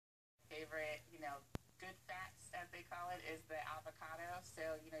good fats, as they call it, is the avocado.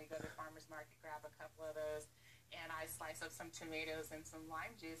 So, you go to the farmer's market, grab a couple of those, and I slice up some tomatoes and some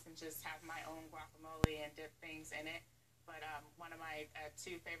lime juice and just have my own guacamole and dip things in it. But one of my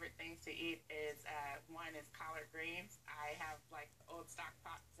two favorite things to eat is one is collard greens. I have like old stock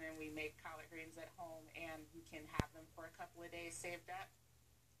pots, and we make collard greens at home, and you can have them for a couple of days saved up.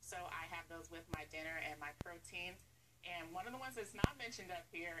 So I have those with my dinner and my protein. And one of the ones that's not mentioned up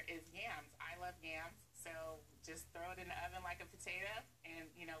here is yams. I love yams. So just throw it in the oven like a potato and,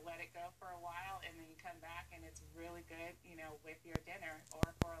 let it go for a while. And then you come back and it's really good, with your dinner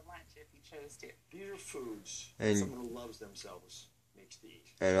or for a lunch if you chose to. These are foods that someone who loves themselves makes to eat.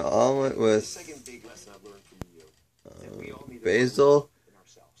 And an omelet with the second big lesson I've learned from you. That we all need basil in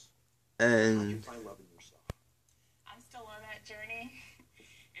ourselves. and How do you find love in yourself? I'm still on that journey.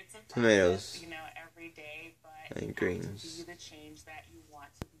 It's a tomatoes, process, every day, but and you greens. have to be the change that you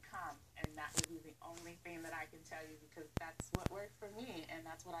want to become, and that would be the only thing that I can tell you because that's what worked for me, and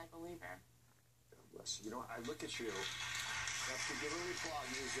that's what I believe in. God bless you. I look at you. That's to give a applause.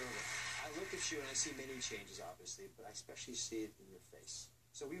 You deserve it. I look at you and I see many changes, obviously, but I especially see it in your face.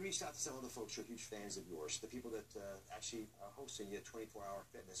 So we reached out to some of the folks who are huge fans of yours, the people that actually are hosting you at 24-hour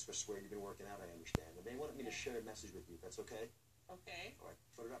fitness, which is where you've been working out, I understand. And they wanted me to share a message with you. That's okay? Okay. All right,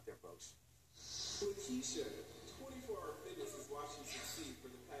 put it up there, folks. Lakeisha, 24-hour fitness is watching you succeed for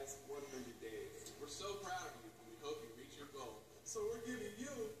the past 100 days. We're so proud of you, and we hope you reach your goal. So we're giving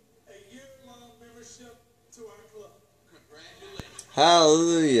you a year-long membership to our club. Congratulations.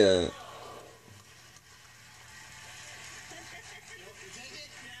 Hallelujah.